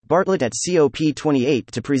Bartlett at COP28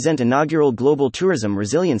 to present Inaugural Global Tourism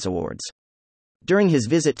Resilience Awards. During his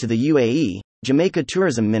visit to the UAE, Jamaica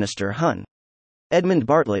Tourism Minister Hon. Edmund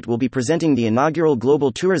Bartlett will be presenting the inaugural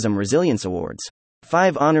Global Tourism Resilience Awards.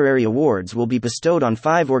 5 honorary awards will be bestowed on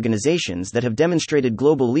 5 organizations that have demonstrated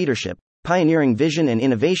global leadership, pioneering vision and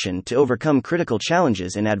innovation to overcome critical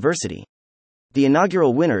challenges and adversity. The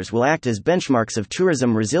inaugural winners will act as benchmarks of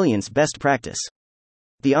tourism resilience best practice.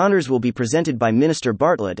 The honors will be presented by Minister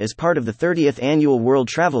Bartlett as part of the 30th Annual World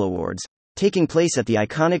Travel Awards, taking place at the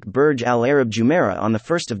iconic Burj Al Arab Jumeirah on the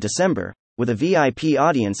 1st of December, with a VIP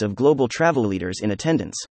audience of global travel leaders in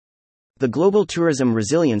attendance. The Global Tourism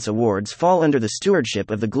Resilience Awards fall under the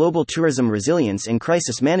stewardship of the Global Tourism Resilience and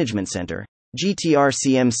Crisis Management Center,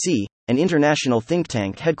 GTRCMC, an international think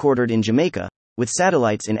tank headquartered in Jamaica, with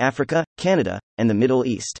satellites in Africa, Canada, and the Middle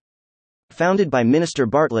East. Founded by Minister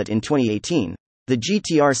Bartlett in 2018, the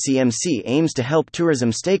GTRCMC aims to help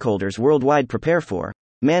tourism stakeholders worldwide prepare for,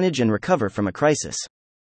 manage and recover from a crisis.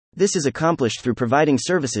 This is accomplished through providing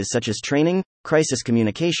services such as training, crisis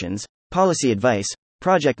communications, policy advice,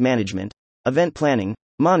 project management, event planning,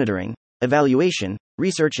 monitoring, evaluation,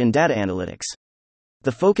 research and data analytics.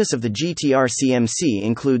 The focus of the GTRCMC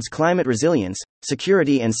includes climate resilience,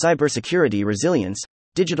 security and cybersecurity resilience,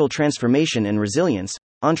 digital transformation and resilience,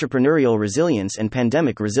 entrepreneurial resilience and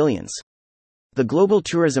pandemic resilience. The Global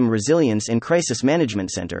Tourism Resilience and Crisis Management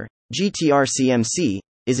Center, GTRCMC,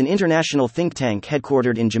 is an international think tank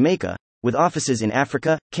headquartered in Jamaica, with offices in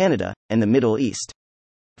Africa, Canada, and the Middle East.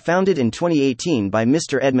 Founded in 2018 by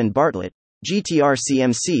Mr. Edmund Bartlett,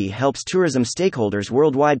 GTRCMC helps tourism stakeholders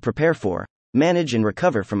worldwide prepare for, manage and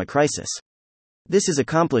recover from a crisis. This is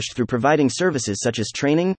accomplished through providing services such as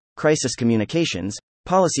training, crisis communications,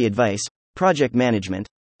 policy advice, project management,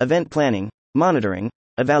 event planning, monitoring,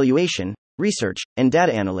 evaluation, research, and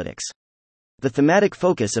data analytics. The thematic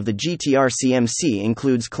focus of the GTRCMC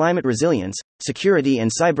includes climate resilience, security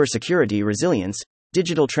and cybersecurity resilience,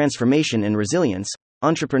 digital transformation and resilience,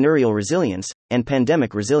 entrepreneurial resilience, and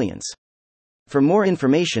pandemic resilience. For more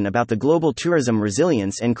information about the Global Tourism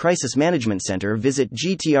Resilience and Crisis Management Center, visit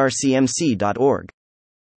gtrcmc.org.